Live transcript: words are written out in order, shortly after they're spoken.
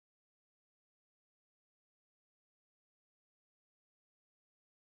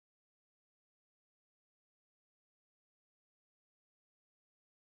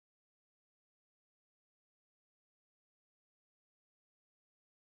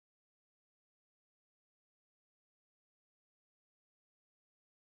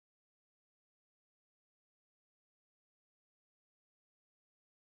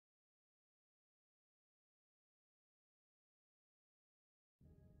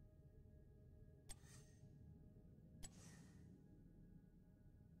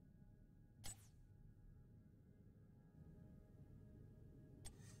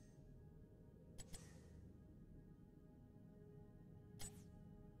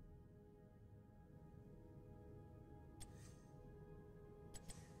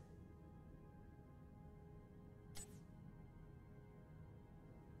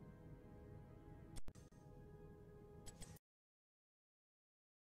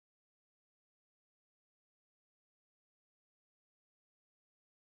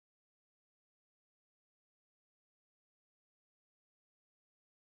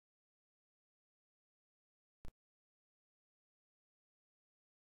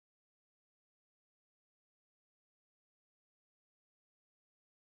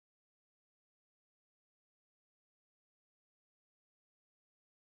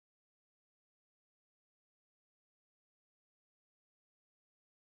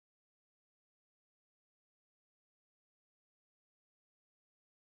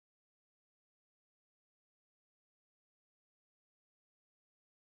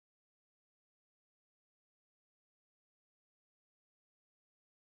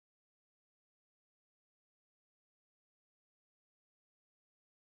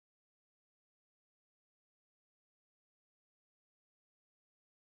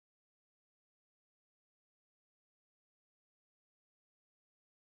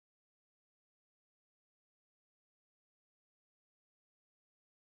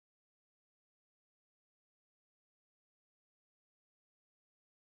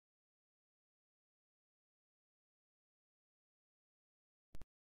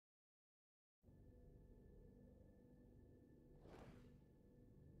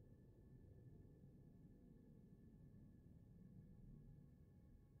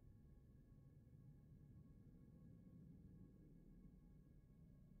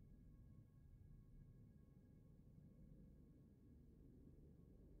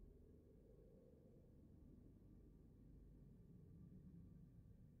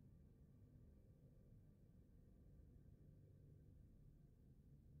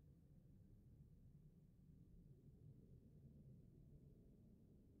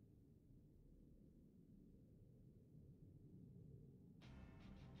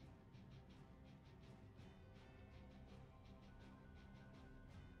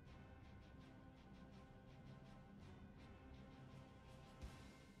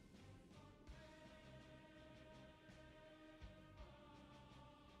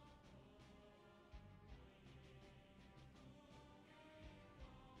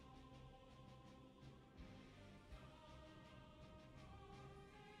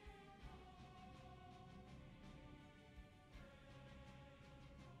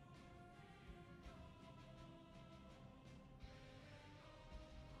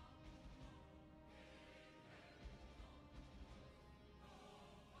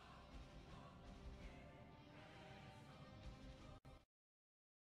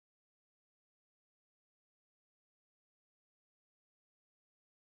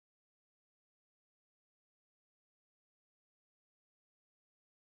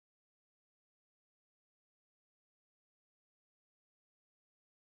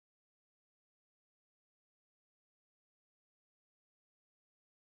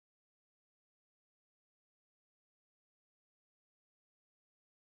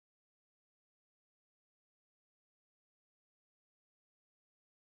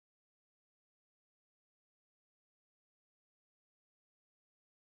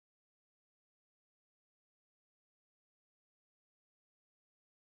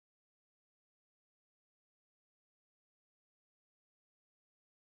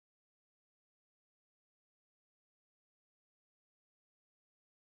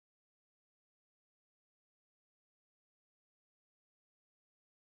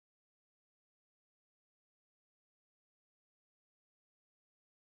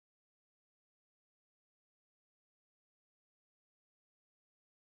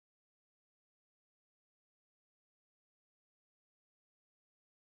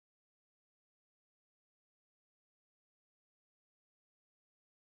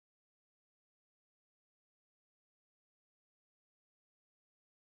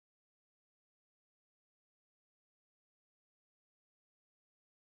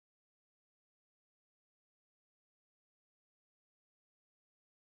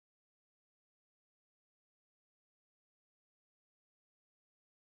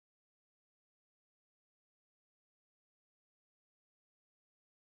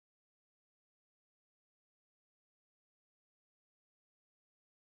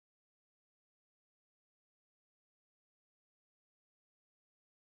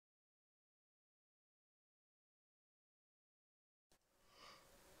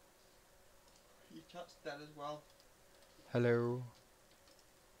chat's dead as well. Hello.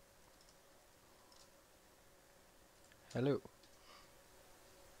 Hello.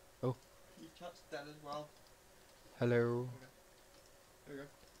 Oh, Your chat's dead as well. hello. Okay. There we go.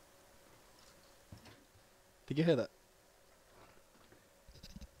 Did you hear that?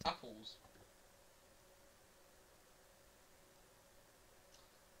 Apples.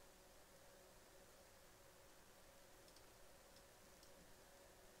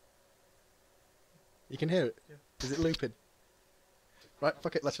 You can hear it? Yeah. Is it looping? Right,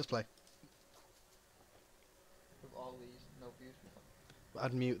 fuck it, let's just play. With all these, no views. But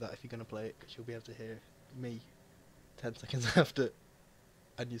I'd mute that if you're going to play it, because you'll be able to hear me 10 seconds after,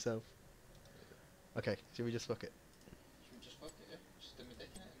 and yourself. Okay, should we just fuck it? Should we just fuck it, yeah? Just stick my dick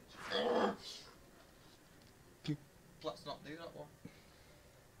in it and let's not do that one.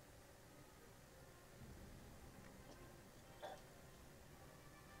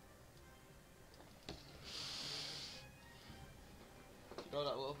 You know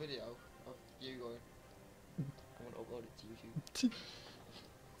that little video of you going, I want to upload it to YouTube.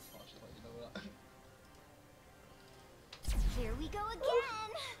 I should let you know that. Here we go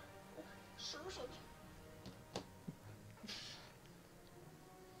again! Susan!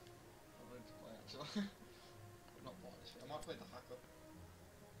 I'm going to play actually. But not play this. I might play the hacker.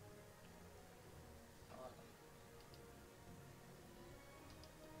 I like that.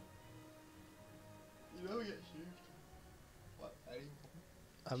 You know he gets used. What, Eddie?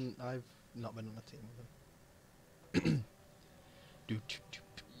 I've not been on a team with them. Do, do, do,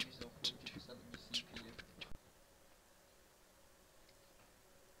 do, You use up 100% of your CPU.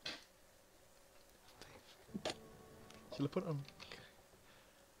 Shall I put it on?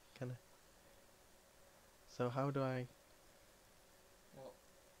 Can I? So how do I... What?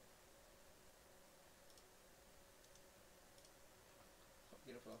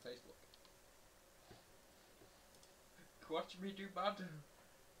 Get up on Facebook. Watch me do bad.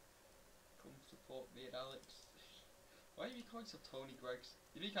 Come support me and Alex. Why are you calling yourself Tony Greggs?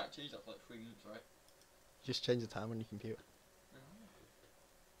 You know you can't change that for like 3 minutes, right? Just change the time on your computer.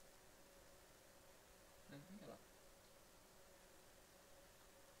 Never think of that.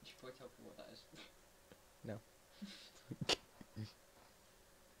 You should probably tell people what that is. No.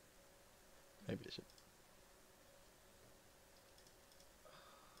 Maybe I should.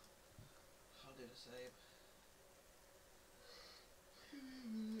 How did I save?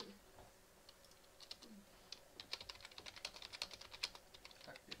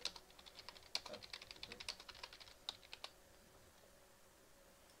 Active it. Oh, okay.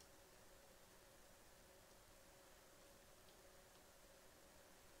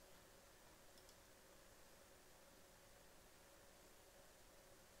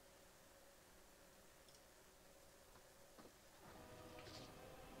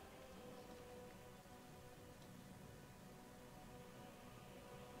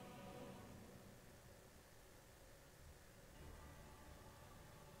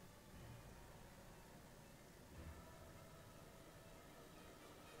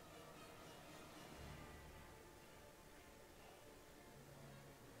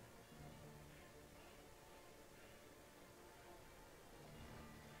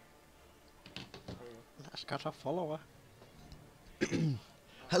 That's got a follower.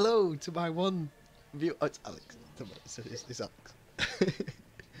 Hello to my one view. Oh, it's Alex. It's Alex. There we go.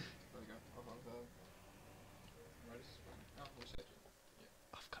 I've ready? Oh, we'll search it.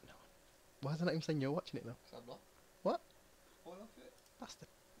 I've got no one. Why is it not even saying you're watching it though? Cause I'm not. What? Why not fit? Bastard.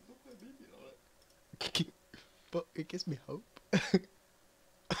 Look at me on it. But it gives me hope.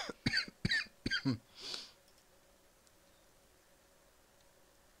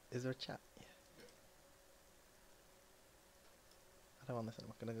 Is there a chat? Yeah. Yeah. I don't want this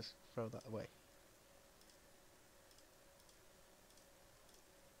anymore. Can I just throw that away?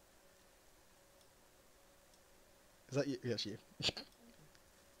 Is that you? Yes, you. Thanks.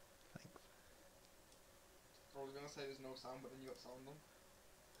 I was gonna say there's no sound, but then you got sound on.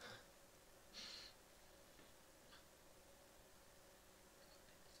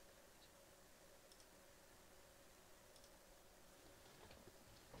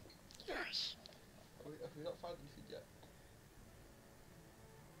 Yes. Have we not found anything yet?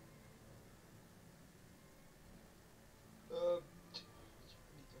 Need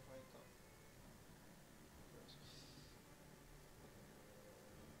to find that.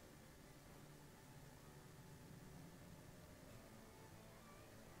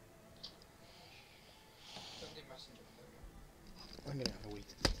 Send me a messenger. There we go. I'm gonna have a week.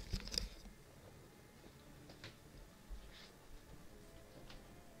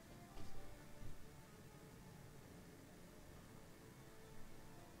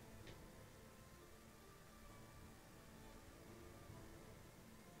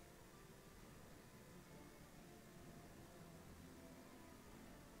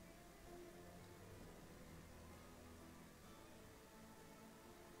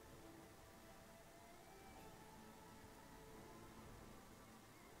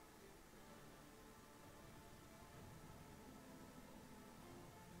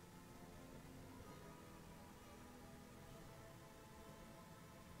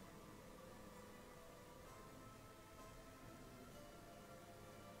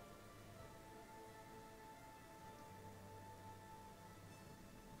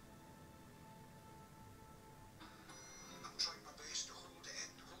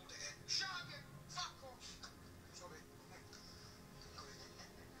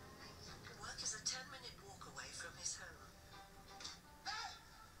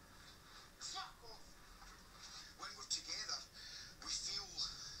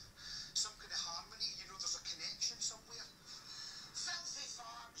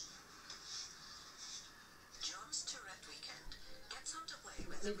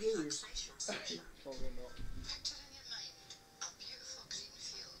 the relaxation session. Probably not. Picture in your mind a beautiful green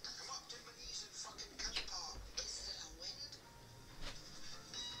field. What Japanese and fucking catch part? Is there a wind?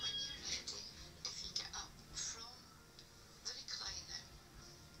 When you're ready, if you get up from the recliner.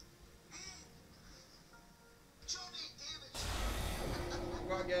 Johnny David.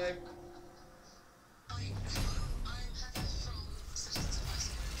 What game? I'm Heather from Citizens of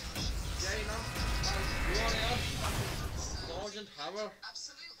Iceland. Yeah, you know. You want it on? Sergeant Hammer.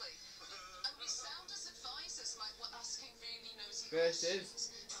 Absolutely. And we sound as advisors might be asking really nosy First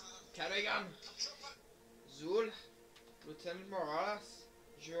questions. is Kerrigan, Zul, Lieutenant Morales,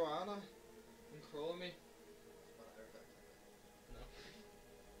 Joanna, and Chromie. No.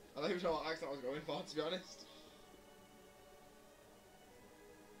 I don't even know what accent I was going for, to be honest.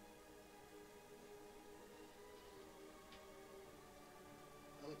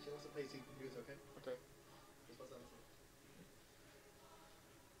 Alex, she wants to play Secret News, okay? Okay, Just what's that?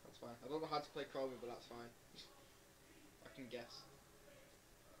 that's fine. I don't know how to play Chromie, but that's fine. I can guess.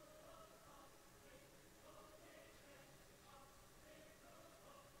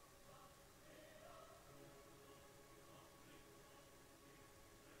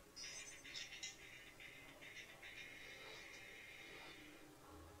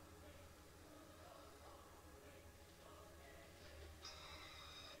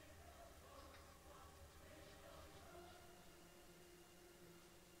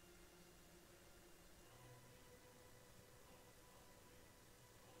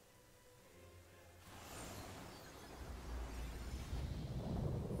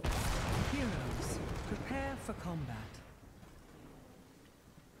 Heroes, prepare for combat.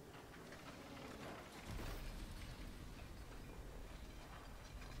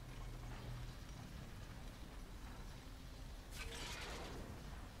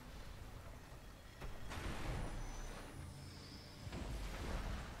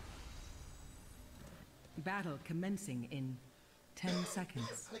 Battle commencing in 10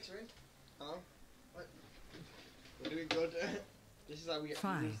 seconds. Alex, you're in. Hello. What? We're doing good. This is how we get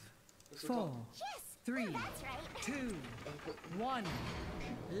 5, views. What's the 4, call? Yes! 3, That's right. 2, 1.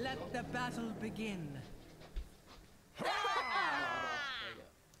 Let the battle begin. There you go.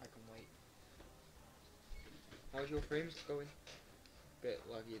 I can wait. How's your frames going? Bit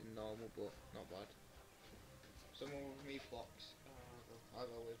laggy than normal, but not bad. Someone with me flocks. I'll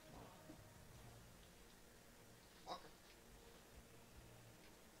go with. Okay.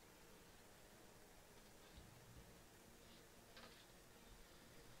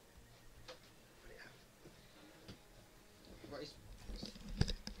 What is?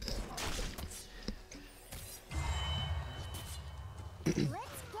 Let's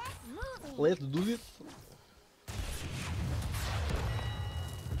get moving. Let's do this.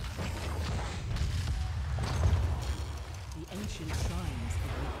 The ancient shrines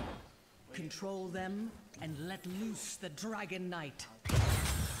awaken. Control them and let loose the Dragon Knight.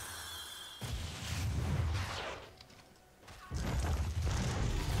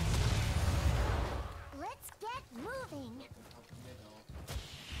 Let's get moving.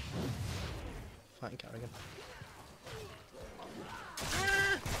 Fighting Kerrigan.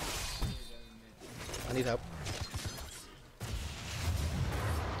 I need help.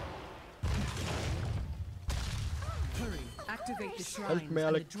 Hurry, activate the shrines Help me, and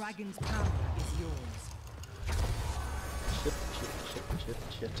Alex. the dragon's power is yours. Shit, shit, shit,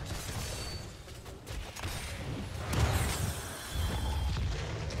 shit, shit.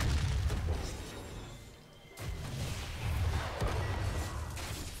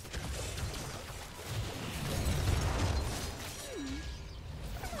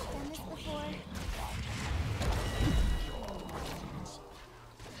 Done this before.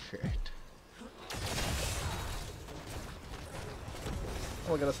 Shit.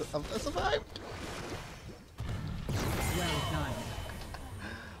 Oh my god, I survived! Well done.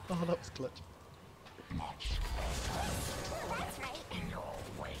 Oh, that was clutch. That's right. No.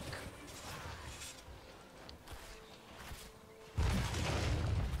 Wait.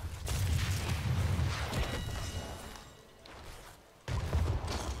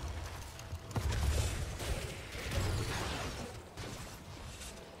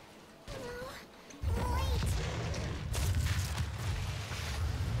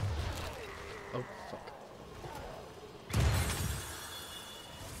 Oh, fuck.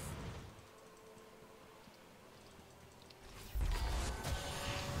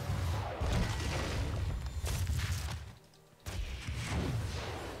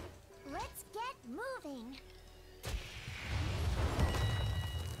 Let's get moving.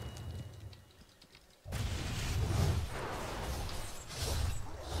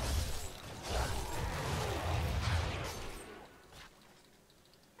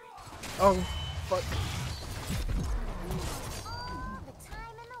 Oh, fuck. All the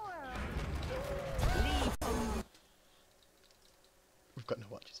time in the world. We've got no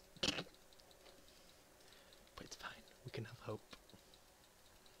watches. But it's fine. We can have hope.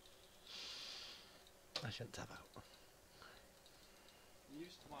 I shouldn't have hope. You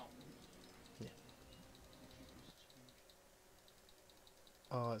used to wow. Yeah.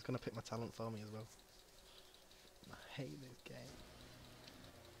 Oh, it's gonna pick my talent for me as well. I hate this game.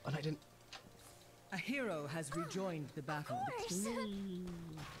 Oh, no, I didn't. A hero has rejoined the battle. That's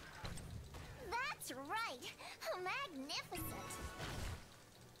right. Magnificent.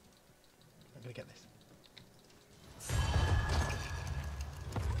 I'm gonna get this.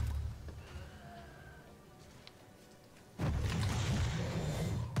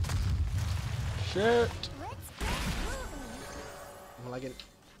 Shit! Let's get moving. I'm lagging.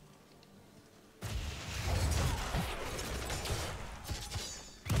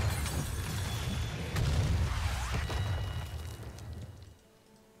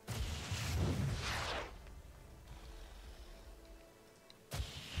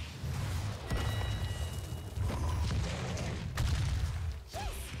 Yes,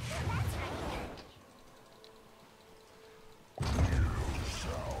 that's right.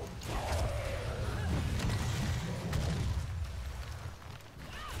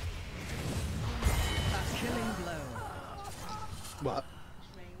 A killing blow. What?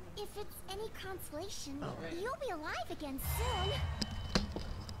 If it's any consolation, Oh. you'll be alive again soon.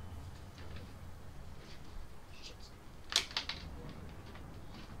 Shit.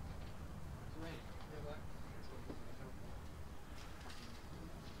 Great. Yeah, that.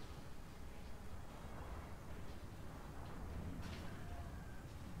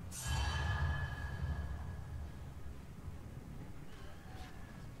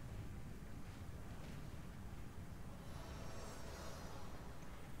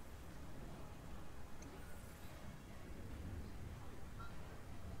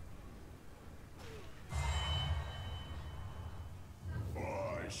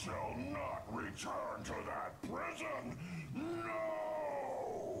 I shall not return to that prison.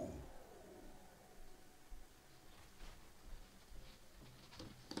 No!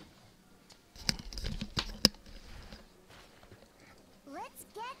 Let's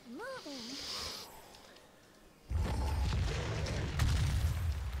get moving.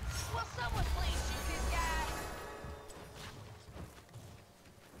 Will someone please shoot this guy?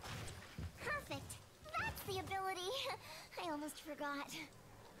 Perfect. That's the ability. I almost forgot.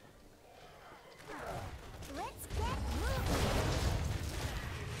 Let's get moving.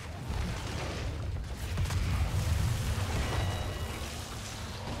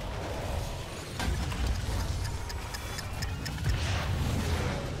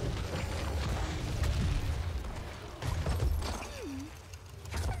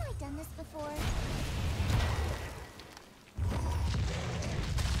 Haven't I done this before?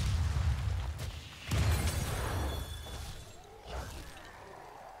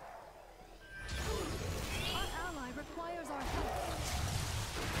 Our ally requires our help.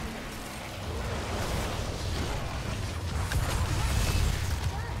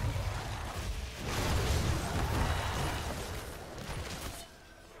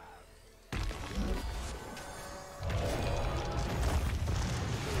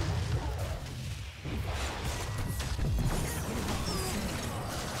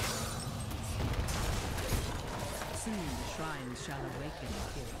 Soon the shrines shall awaken,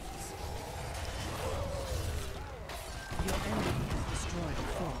 heroes. Your enemy has destroyed a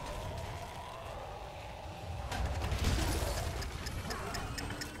fort.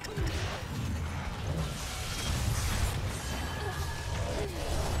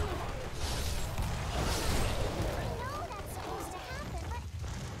 I know that's supposed to happen, but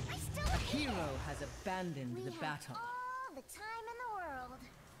I still A hate hero it. has abandoned We the have battle. all the time in the world.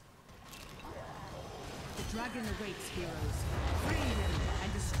 The dragon awaits, heroes. Free him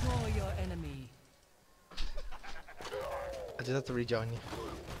and destroy your enemy. I just have to rejoin you.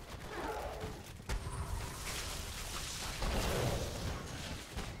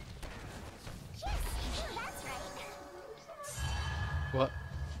 Yes, that's right. What?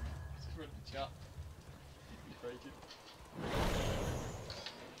 Just read the chat. You break it.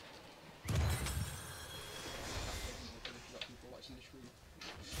 If you got people watching the stream.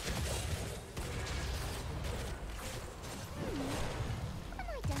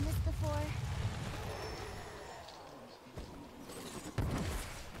 Haven't I done this before?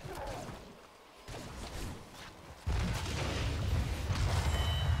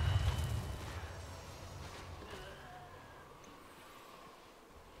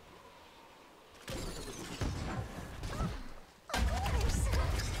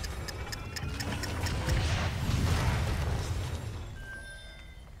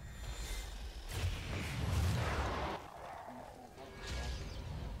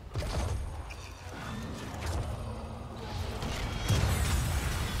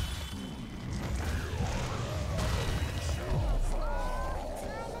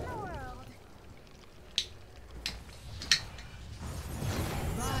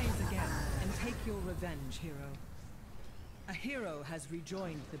 revenge, hero. A hero has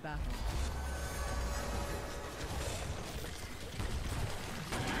rejoined the battle.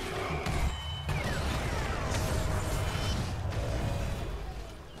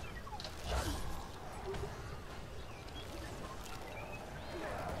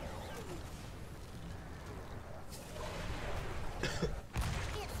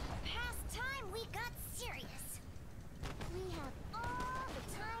 It's past time we got serious. We have all the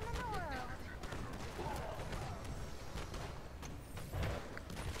time in the world.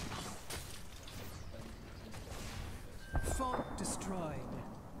 Fort destroyed.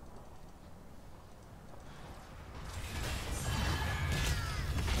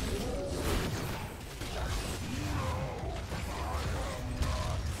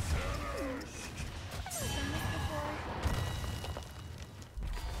 Done this before.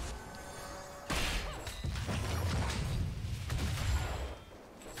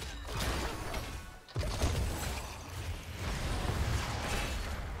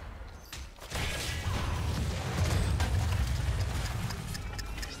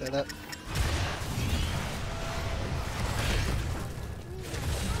 Stay there.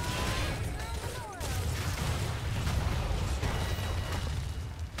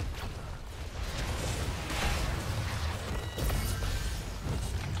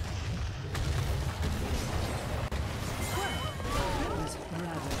 That was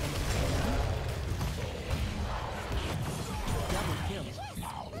rather entertaining. Double kill.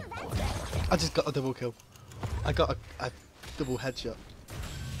 I just got a double kill. I got a double headshot.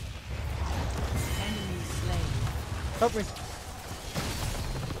 Enemy slain. Help me. I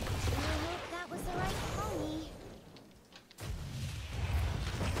hope that was the right pony.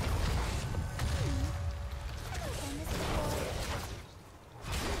 Done this before.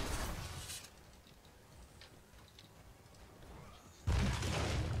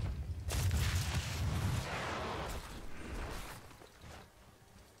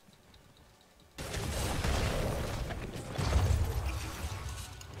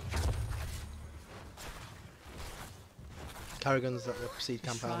 Carrigan's at the Proceed The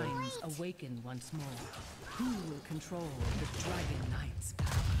camp island. shrines awaken once more. Who will control the Dragon Knight's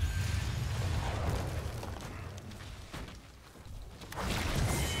power?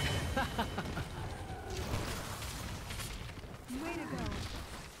 Way to go.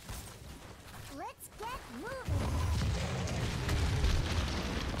 Let's get moving.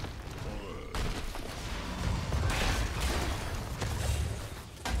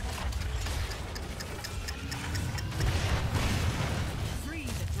 Free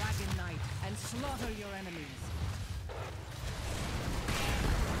the Dragon Knight and slaughter your enemies.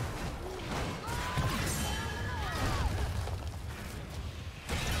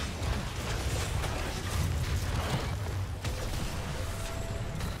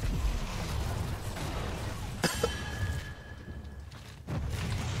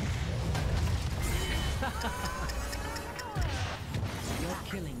 Your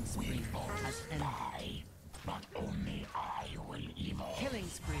killing spree has ended. But only I will evolve. Killing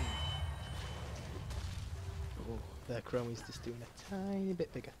spree. Oh, their Chromie's just doing a tiny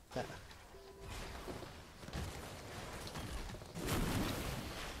bit bigger. Better.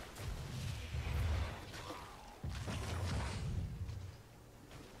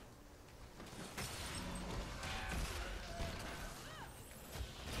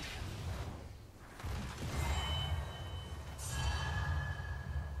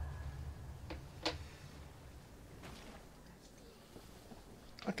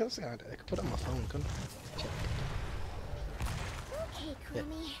 I can see I could put it on my phone, couldn't I? Check. Okay, Yeah.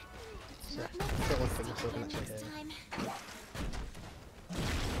 Chromie. So, Let's not make put that one thing mistake so I can again actually next hear. time.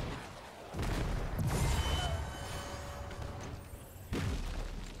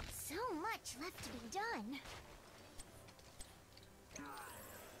 So much left to be done.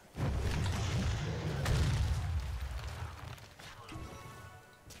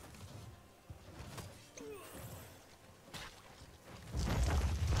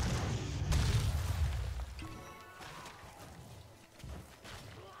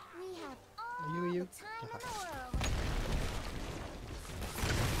 We have all Are you? the time in the Uh-huh. world.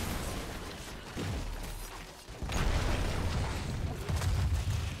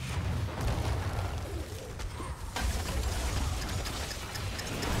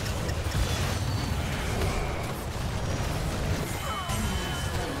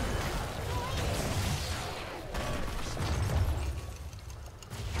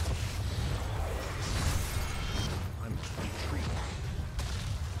 I'm retreating.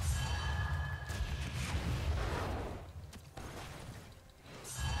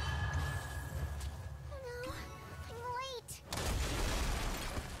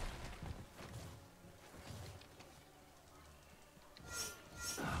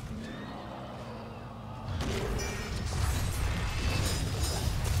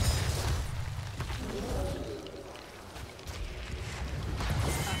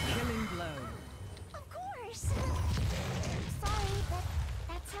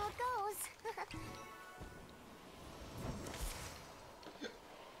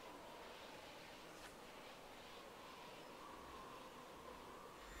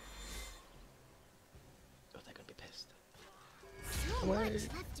 way. much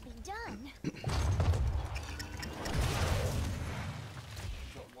left to be done.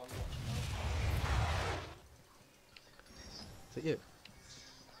 Got one watching now. Is it you?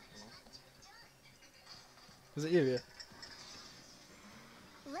 Is it you? Yeah.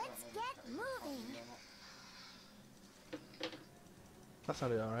 Let's get moving. That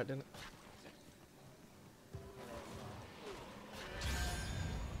sounded alright, didn't it?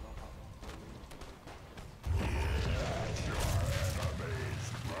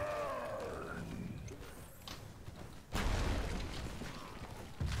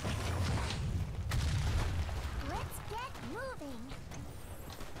 Let's get moving.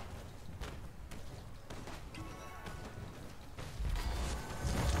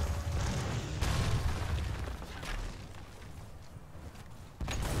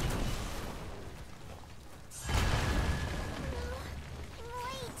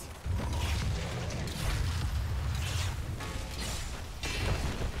 Wait.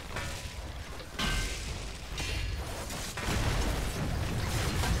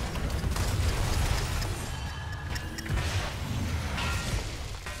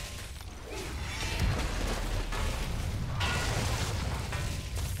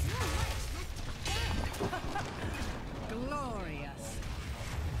 Glorious.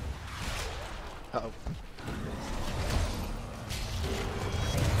 Uh-oh.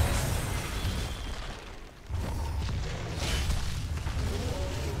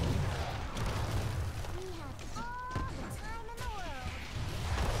 We have all the time in the world.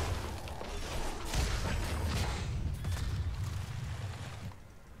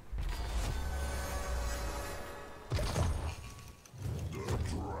 The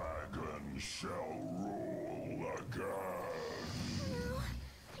dragon shall rule again.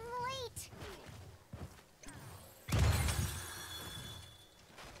 Wait.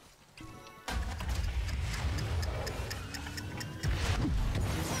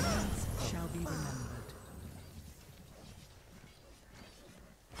 Shall be remembered.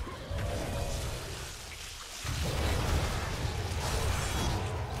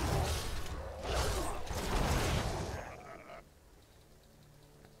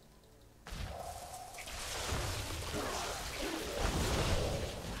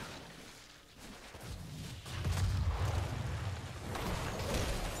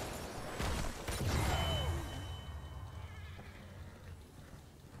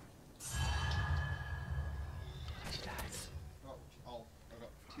 I've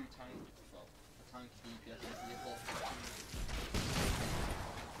got two tank, well, a tank DPS and a vehicle.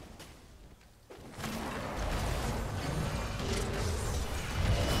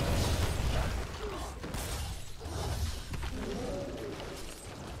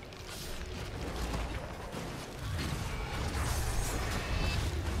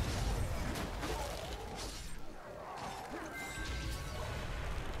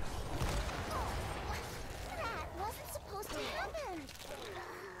 That wasn't supposed to happen.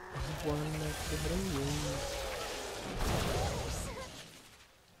 One next to the room.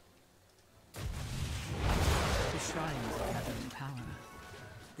 The shrines of heaven power.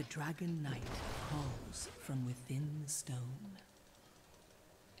 The dragon knight calls from within the stone.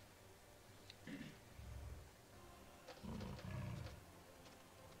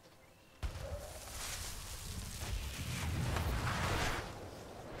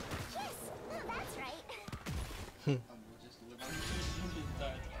 Yes, that's right. And we'll just live on the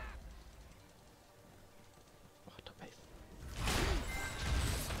entire time. What a base.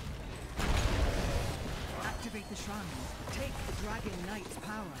 Activate the shrine. Take the dragon knight's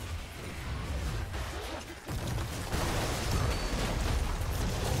power.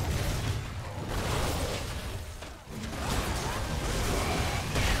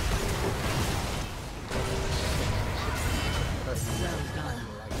 Well done.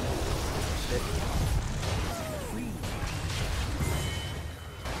 Free.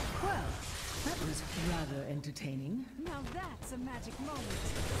 Well, that was rather entertaining. Now that's a magic moment.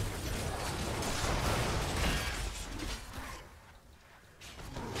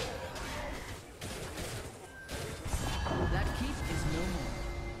 That keep is no more.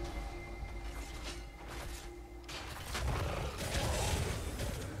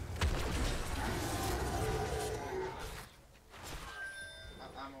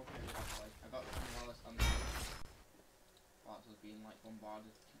 I'm okay with that, like, I got Wallace and parts of being like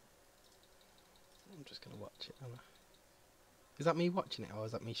bombarded. I'm just gonna watch it. Am I? Is that me watching it or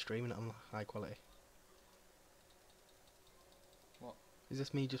is that me streaming it on high quality? What? Is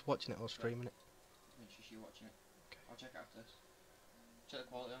this me just watching it or streaming it? Make sure you're watching it. Okay. I'll check after this. Check the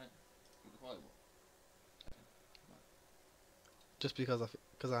quality on it. The quality what? Just because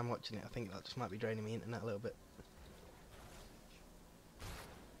I'm watching it, I think that just might be draining my internet a little bit.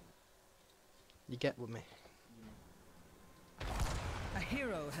 You get with me. A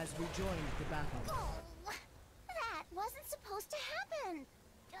hero has rejoined the battle. Oh, that wasn't supposed to happen.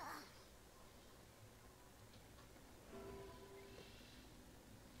 Ugh.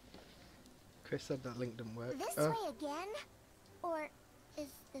 Chris said that link didn't work. This Oh, way again? Or is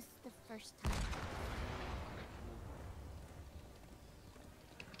this the first time?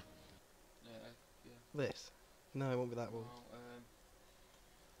 Yeah. this? No, it won't be that one. Well,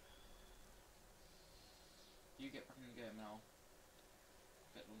 you get back in the game now.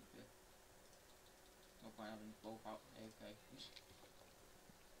 Get done with you. No point having both out AFK.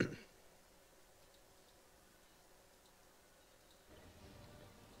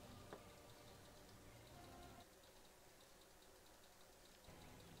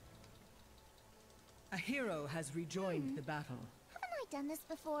 A hero has rejoined the battle. Haven't I done this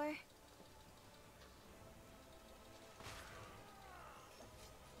before?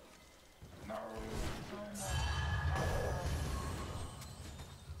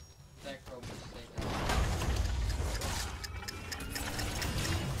 Necro mistake.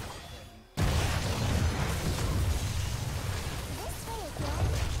 This way again?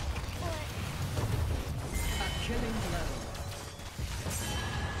 Or... A killing blow.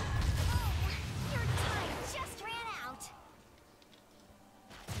 Oh, your time just ran out!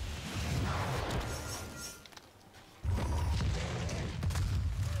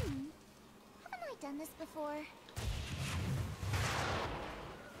 Haven't I done this before?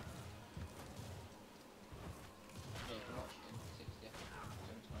 Yeah, if you're watching 60,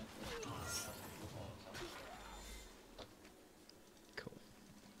 720, Cool.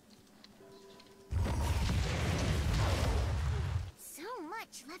 So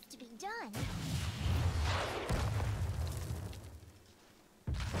much left to be done.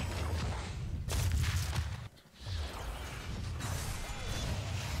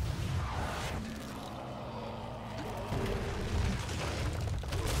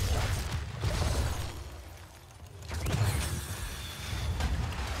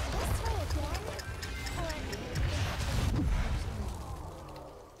 This way again? Or...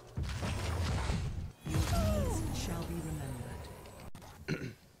 Your deeds shall be remembered.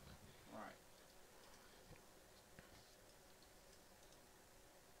 Right.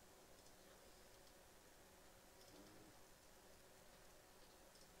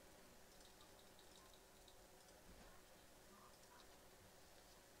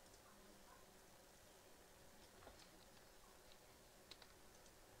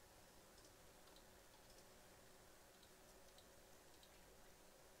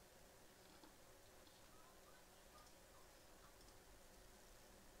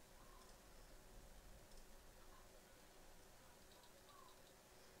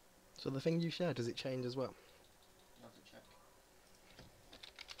 So the thing you share, does it change as well? You have to check.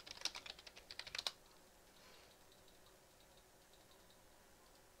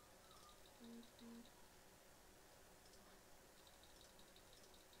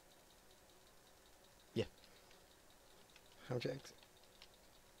 How do you exit?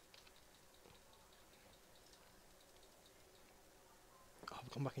 Oh,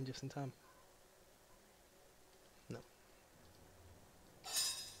 I've gone back in just in time. No.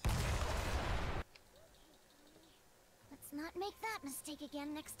 Let's not make that mistake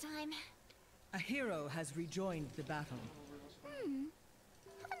again next time. A hero has rejoined the battle. Haven't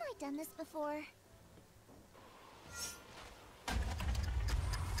I done this before?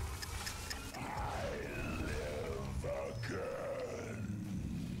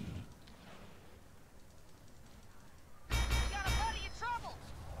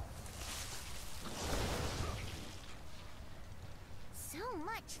 So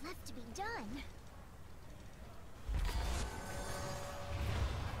much left to be done.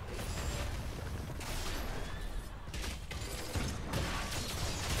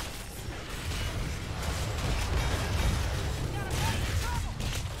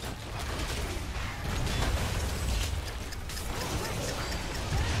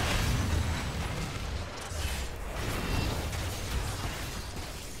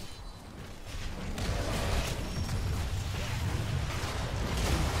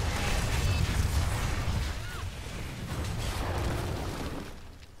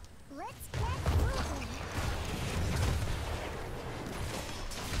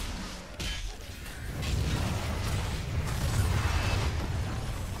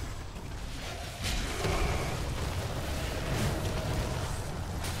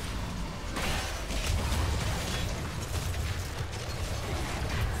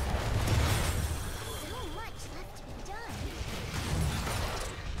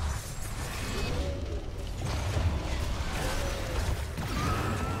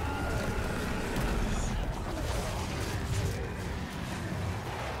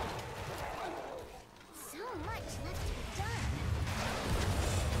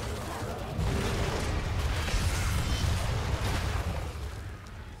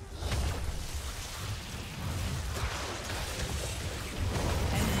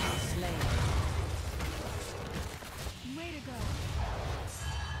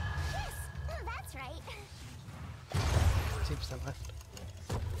 left.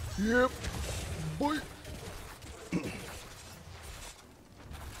 Yep. Boy. Have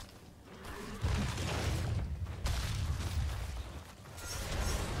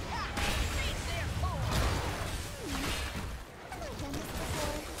I done this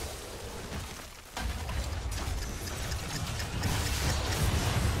before?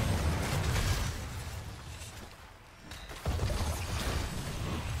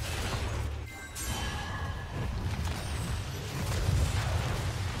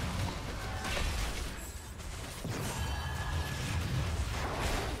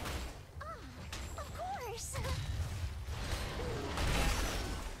 Of course.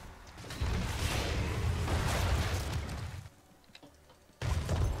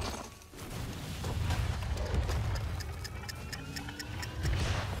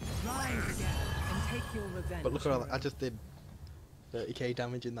 Rise again and take your revenge. But look at all that. I hero. just did 30k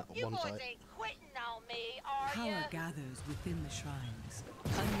damage in that one fight. ain't quitting on me, are Power gathers within the shrines.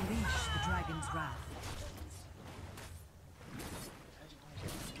 Unleash the dragon's wrath.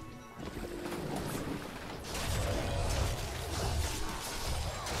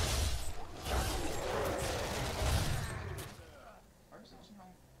 Why is it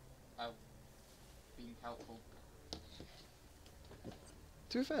somehow? Oh, being helpful.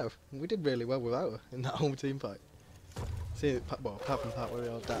 To be fair, we did really well without her in that home team fight. See, well, apart from the part where we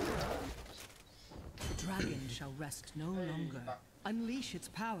all died. The dragon shall rest no longer. Unleash its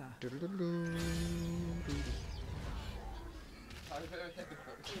power. I've never hit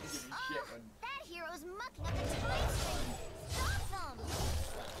before. Give me shit when. That hero's mucking up the time stream. Stop them!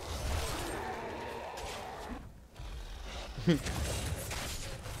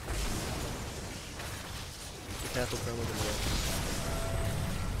 Be careful, Chroma, in the way.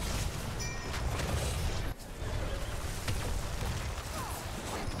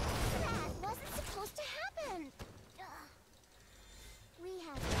 That wasn't supposed to happen. Ugh. We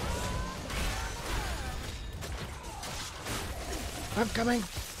have I'm coming!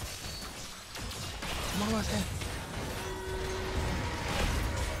 I'm almost here.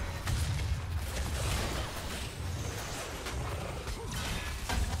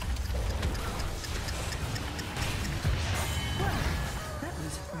 That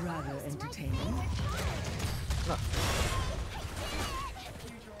was rather entertaining. Ah,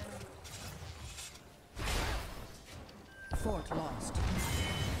 Fort lost.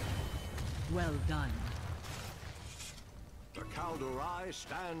 Well done. The Kaldurai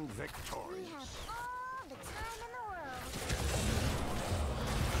stand we victorious. have all the time in the world.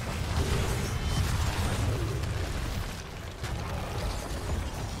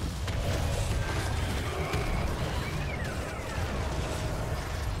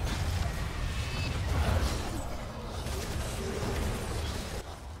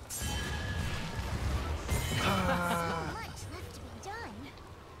 So much left to be done.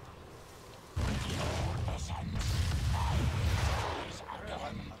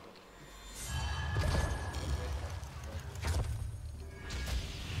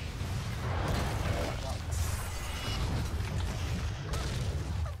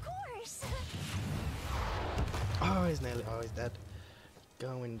 Of course. oh, he's nearly. Oh, he's dead.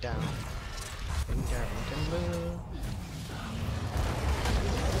 Going down. Going down. Timber.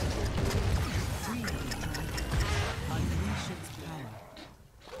 Free the dragon. Unleash its power.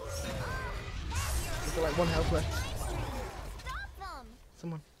 We've got like one health left. Stop them.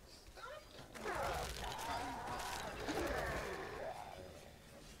 Someone.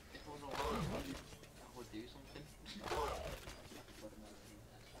 If I was alone, I would do something.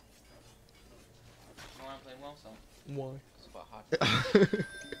 No, I'm playing well, Sam. Why? It's about hard.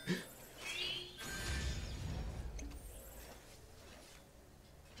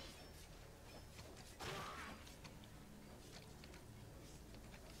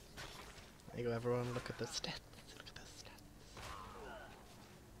 There you go, everyone. Look at the stats. Look at the stats.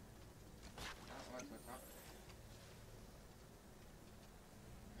 Where's my crap?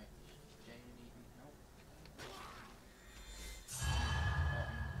 Right, Jane needing help.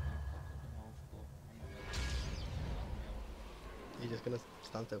 You're just gonna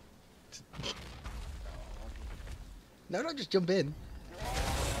stand still. No, no, just jump in.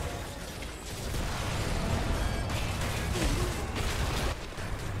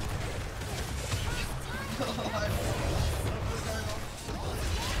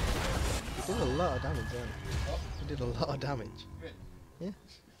 You did a lot of damage, then. You did a lot of damage. Yeah.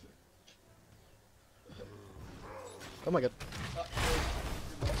 Oh my god.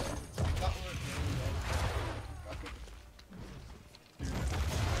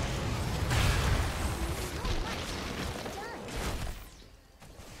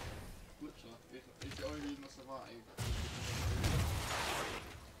 Literally, if the only reason I survived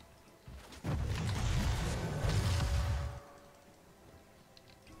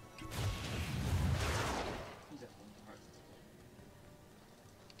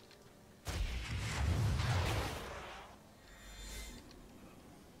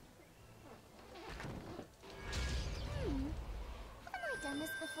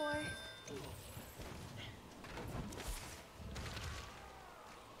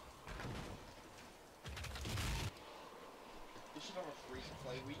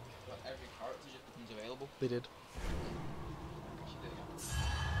play week where every character just becomes available. They did.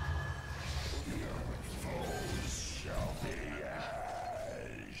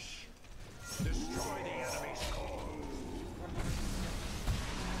 Destroy the enemy's core.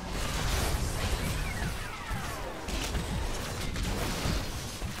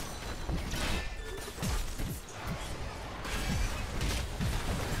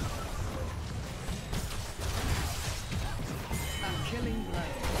 A killing blow.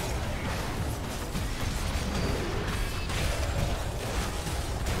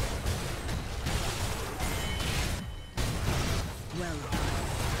 Well done.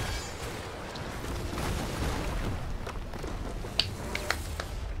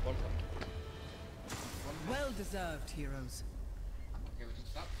 One shot. Well deserved, heroes. Okay, we can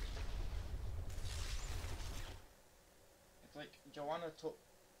stop. It's like Joanna took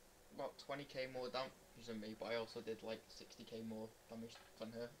about 20k more damage than me, but I also did like 60k more damage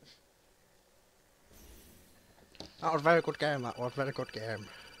than her. That was a very good game, that was a very good game.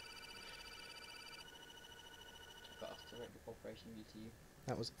 Got us to rate the cooperation of your team.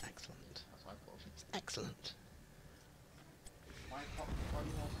 That was excellent. That's my fault. Excellent. My top 20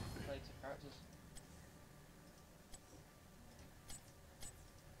 most played characters.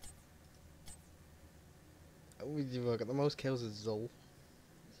 We've got the most kills is Zul. You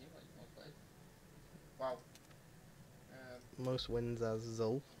seem like you most played. Wow. Most wins as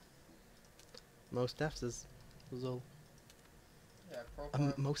Zul. Most deaths as Zul. Yeah,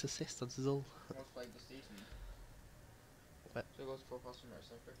 proper Most assists as Zul. most played this season. What? So it goes for across from right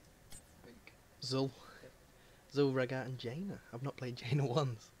center. I think. Zul. Zul, Rega and Jaina. I've not played Jaina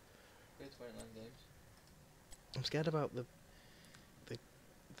once. Played 29 games. I'm scared about the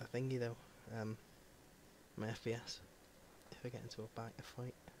thingy though. My FPS. If I get into a fight. I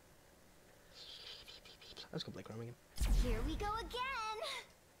was gonna play Chrome again. Here we go again!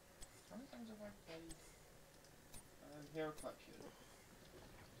 How many times have I played Hero Collection?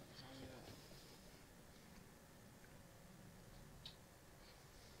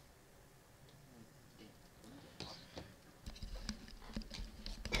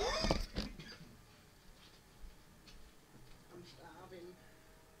 I'm starving.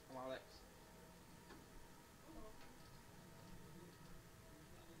 I'm Alex.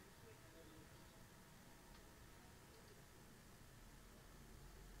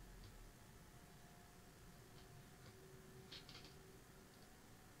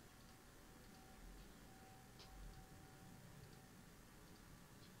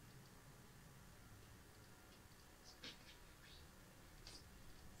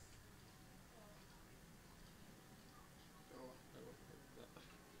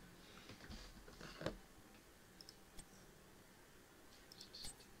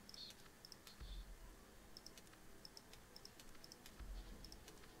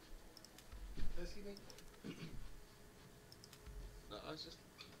 No, I was just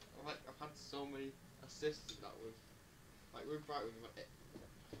like I've had so many assists that with Bright with like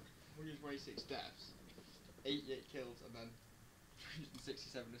 126 deaths, 88 kills, and then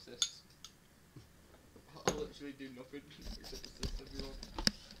 367 assists. I literally do nothing except assist everyone.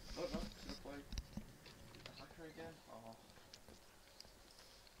 Oh no, I'm gonna play attacker again. Oh.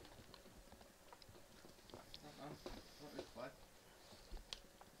 I don't know. I don't really play.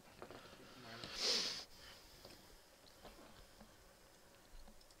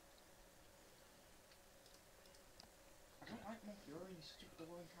 I don't like Monk Fury, he's such a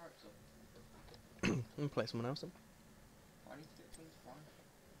boring character. I'm gonna play someone else then. I need to get things fine.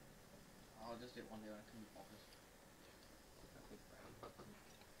 I'll just do it one day when I can be bothered. I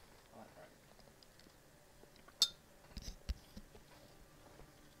like Bright.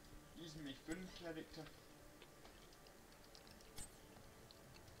 He's my fun character.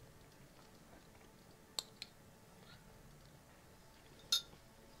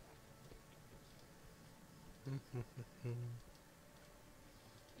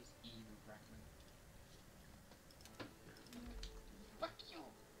 He's evil Brackman. Fuck you!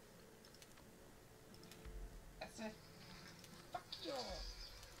 That's it. Fuck you!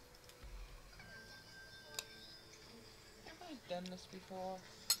 Have I done this before?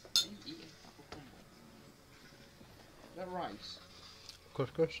 Are you eating apple crumble? Is that rice?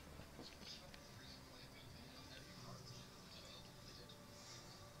 Couscous.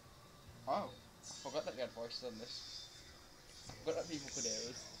 Oh, I forgot that we had voices on this. I forgot that people could hear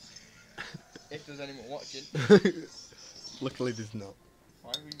us. If there's anyone watching. Luckily there's not.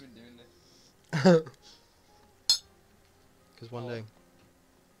 Why have we been doing this? Because one Oh. day.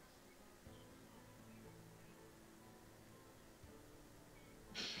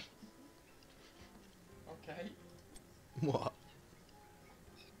 Okay. What?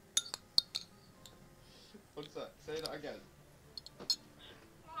 What's that? Say that again.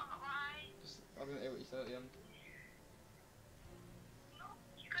 Why? Just, I didn't hear what you said at the end. No,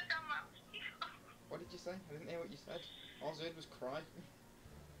 you got that mouth. What did you say? I didn't hear what you said. All I heard was cry.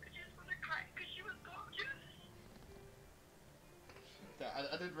 I just want to cry because she was gorgeous. Yeah,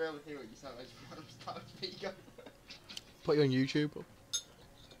 I didn't really hear what you said. I just wanted to start speaking. Put you on YouTube.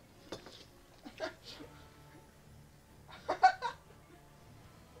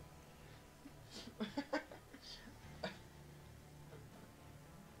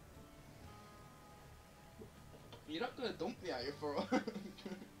 You're not gonna dump me, are you, for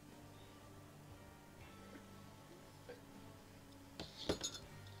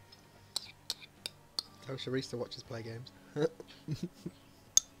Tell Sharice to watch us play games. Are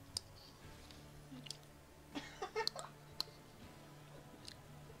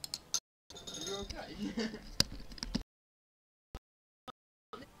you okay?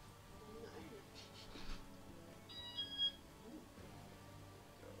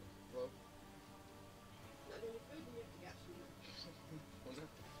 Hello? Wonder.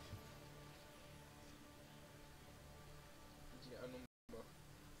 Did you get a number?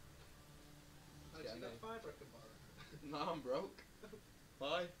 Get a name? No, I'm broke.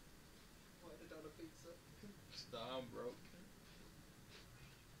 Bye. No, I'm broke.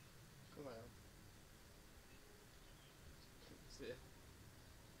 Come on. See ya.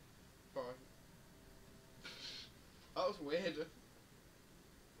 Bye. That was weird.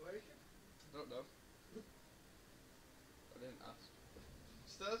 Where is I don't know. I didn't ask.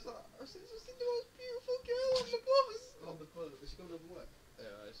 There's that. I was just the most beautiful girl on the bus. On the bus. Is she going over work?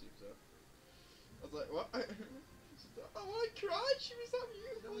 Yeah, I assume so. I was like, what? Oh, I cried. She was that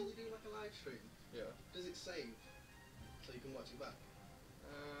beautiful. when you do like a live stream, Yeah. does it save so you can watch it back?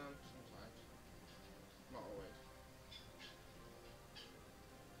 Sometimes. Not always.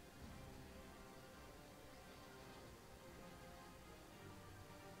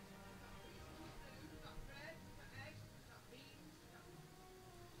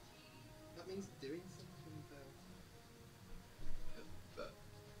 That means doing something.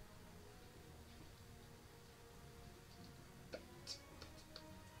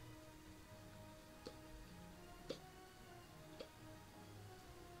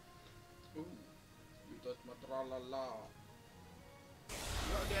 Ooh. You touch my tra-la-la.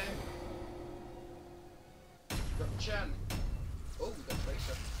 Not again. Got Chen. Oh, we got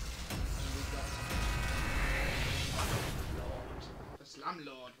Tracer. And we got the Slam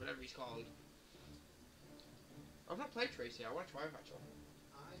Lord, whatever he's called. I've not played Tracy. I want to try him actually.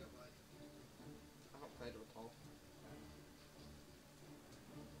 I don't like it. I haven't played her at all.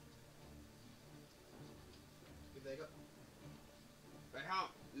 Who they got? They have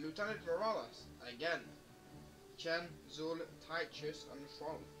Lieutenant Morales again. Chen, Zul, Titus, and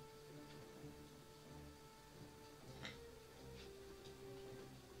Schwal.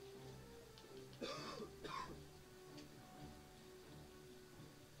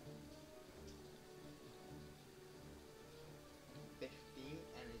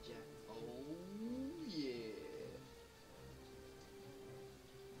 Energy. Oh yeah.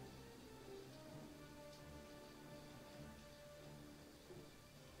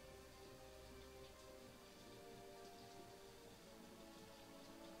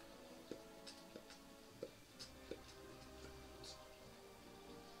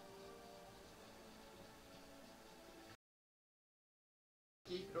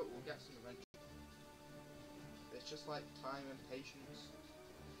 Keep it up, we'll get some eventually. It's just like time and patience.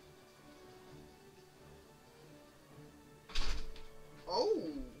 Oh!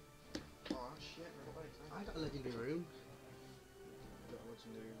 Oh shit, we're about excited. I got a legendary rune. Got a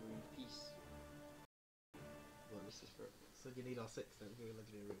legendary rune piece. Well, this is for. So you need all 6 then for a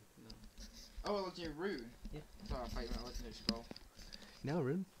legendary rune. No. Oh, a legendary rune? Yeah. So I thought you meant a legendary scroll. No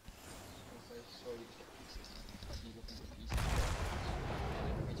rune. So you just get pieces. You look into pieces.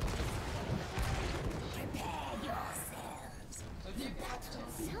 Prepare yourselves. The battle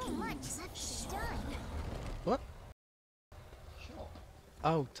so much such done. What? Sure.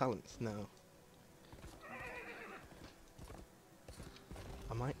 Oh, talents. No.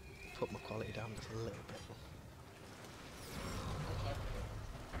 I might put my quality down just a little bit.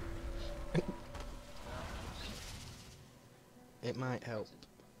 It might help.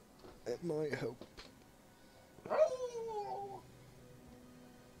 It might help.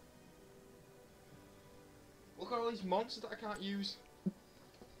 Look at all these monsters that I can't use.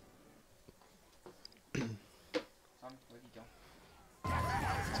 Sam, where'd you go?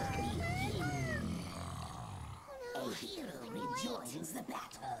 A hero rejoins the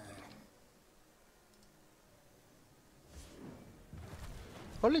battle.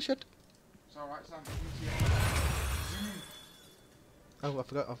 Holy shit. It's alright, Sam. Oh, I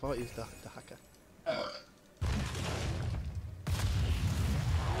forgot. I thought he was the hacker. All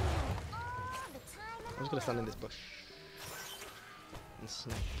the time in I'm just gonna stand in this bush. And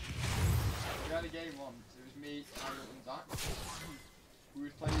snipe. We had a game once, it was me, Aaron and Zach. We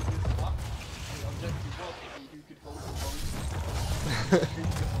was playing this map. The objective was to see who could hold the longest. Who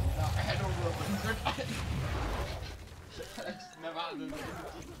could hold that head over 100. I just never had them.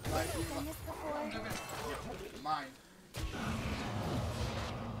 Like, I've done this before. mine.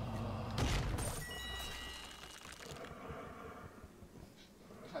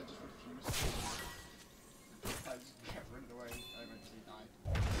 I just refused. I just kept running away. I eventually died.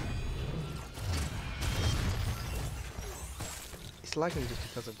 It's lagging just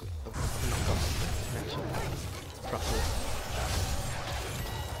because I've got connection properly.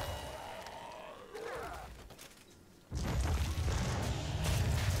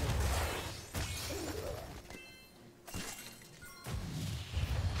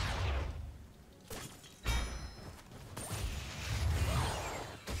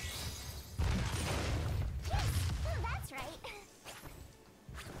 Oh, that's right.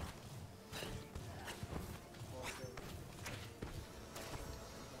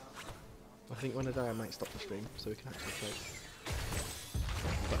 I think when I die I might stop the stream so we can actually play.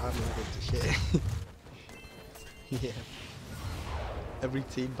 But I'm lagging to shit. Yeah. Every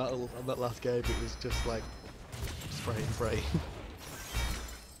team battle on that last game it was just like spray and pray.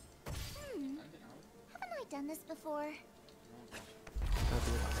 Haven't I done this before?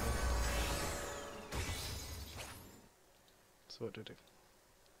 So what do I do?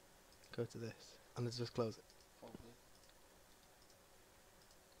 Go to this and then just close it. Probably.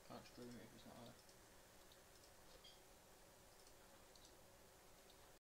 Can't stream it if